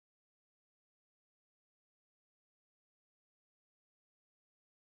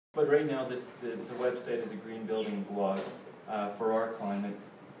But right now, the website is a green building blog for our climate,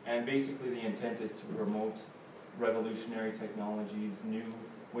 and basically the intent is to promote revolutionary technologies, new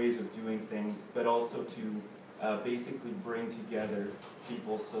ways of doing things, but also to basically bring together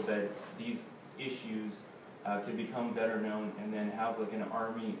people so that these issues can become better known, and then have like an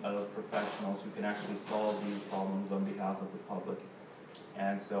army of professionals who can actually solve these problems on behalf of the public.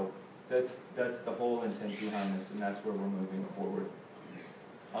 And so that's the whole intent behind this, and that's where we're moving forward.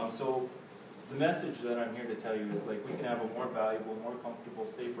 So the message that I'm here to tell you is, like, we can have a more valuable, more comfortable,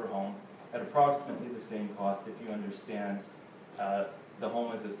 safer home at approximately the same cost if you understand the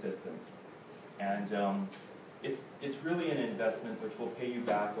home as a system. And it's really an investment which will pay you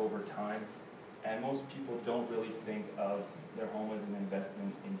back over time. And most people don't really think of their home as an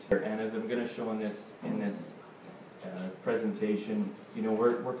investment into. And as I'm going to show in this presentation, you know,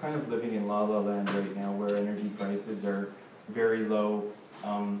 we're kind of living in la la land right now, where energy prices are very low.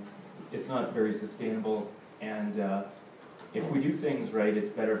 It's not very sustainable, and if we do things right, it's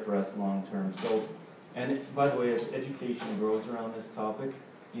better for us long term. So, and by the way, as education grows around this topic,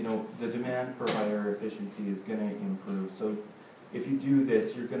 you know, the demand for higher efficiency is going to improve. So if you do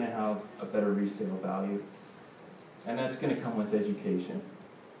this, you're going to have a better resale value, and that's going to come with education.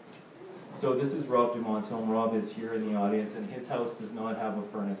 So this is Rob Dumont's home. Rob is here in the audience, and his house does not have a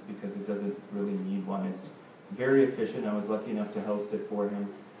furnace because it doesn't really need one. It's very efficient. I was lucky enough to house sit for him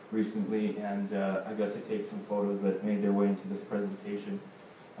recently, and I got to take some photos that made their way into this presentation.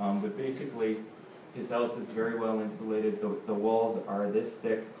 But basically, his house is very well insulated. The walls are this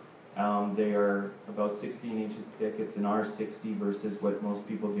thick. They are about 16 inches thick. It's an R60 versus what most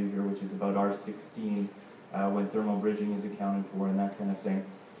people do here, which is about R16 when thermal bridging is accounted for and that kind of thing.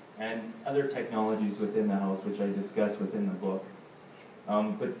 And other technologies within the house, which I discuss within the book.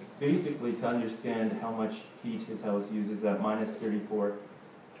 But basically, to understand how much heat his house uses at -34,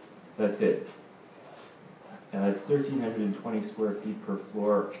 that's it. It's 1,320 square feet per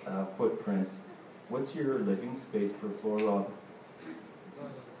floor footprint. What's your living space per floor, Rob?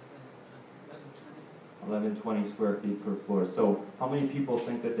 1,120 square feet per floor. So how many people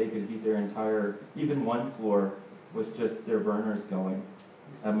think that they could heat their entire, even one floor, with just their burners going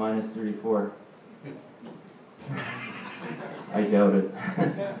at -34? I doubt it.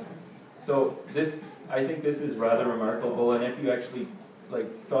 So I think this is rather remarkable, and if you actually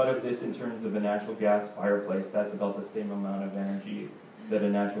thought of this in terms of a natural gas fireplace, that's about the same amount of energy that a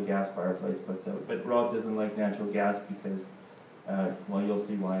natural gas fireplace puts out. But Rob doesn't like natural gas because, well, you'll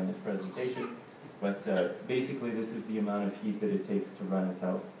see why in this presentation. But basically, this is the amount of heat that it takes to run his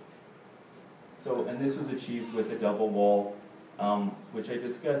house. So, and this was achieved with a double wall, which I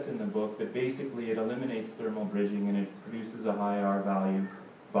discuss in the book, but basically it eliminates thermal bridging and it produces a high R value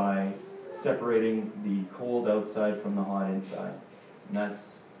by separating the cold outside from the hot inside. And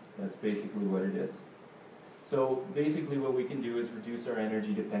that's basically what it is. So basically what we can do is reduce our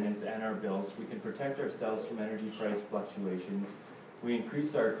energy dependence and our bills. We can protect ourselves from energy price fluctuations. We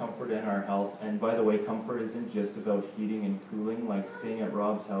increase our comfort and our health. And by the way, comfort isn't just about heating and cooling, like staying at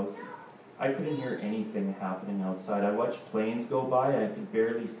Rob's house. I couldn't hear anything happening outside. I watched planes go by, and I could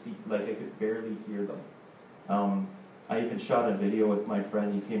barely see, I could barely hear them. I even shot a video with my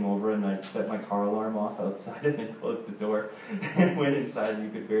friend. He came over and I set my car alarm off outside and then closed the door and went inside, and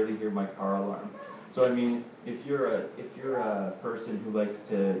you could barely hear my car alarm. So I mean, if you're a person who likes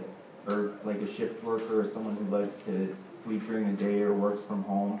to, or like a shift worker or someone who likes to sleep during the day or works from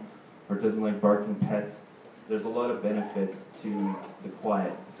home or doesn't like barking pets, there's a lot of benefit to the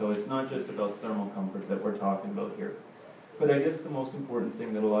quiet. So it's not just about thermal comfort that we're talking about here. But I guess the most important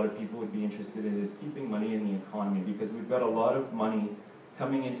thing that a lot of people would be interested in is keeping money in the economy, because we've got a lot of money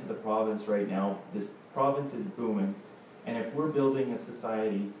coming into the province right now. This province is booming, and if we're building a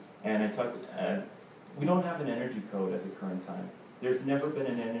society, and we don't have an energy code at the current time. There's never been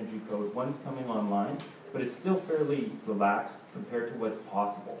an energy code. One's coming online, but it's still fairly relaxed compared to what's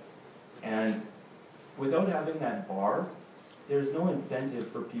possible. And without having that bar, there's no incentive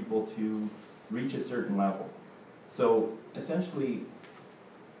for people to reach a certain level. So essentially,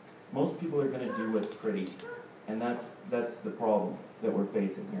 most people are going to do what's pretty, and that's the problem that we're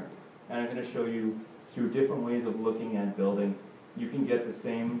facing here. And I'm going to show you through different ways of looking at building. You can get the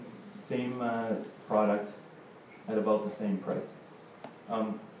same product at about the same price.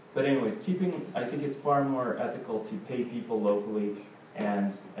 But anyways, I think it's far more ethical to pay people locally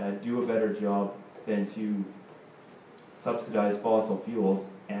and do a better job than to subsidize fossil fuels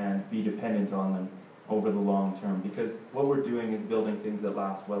and be dependent on them over the long term, because what we're doing is building things that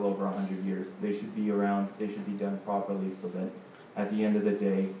last well over 100 years. They should be around, they should be done properly, so that at the end of the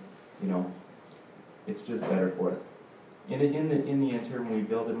day, you know, it's just better for us. In the interim, we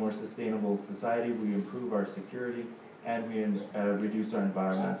build a more sustainable society, we improve our security, and we reduce our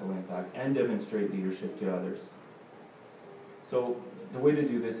environmental impact and demonstrate leadership to others. So the way to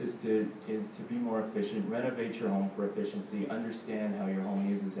do this is to be more efficient, renovate your home for efficiency, understand how your home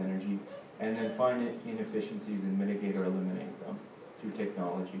uses energy, and then find inefficiencies and mitigate or eliminate them through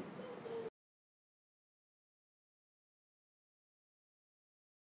technology.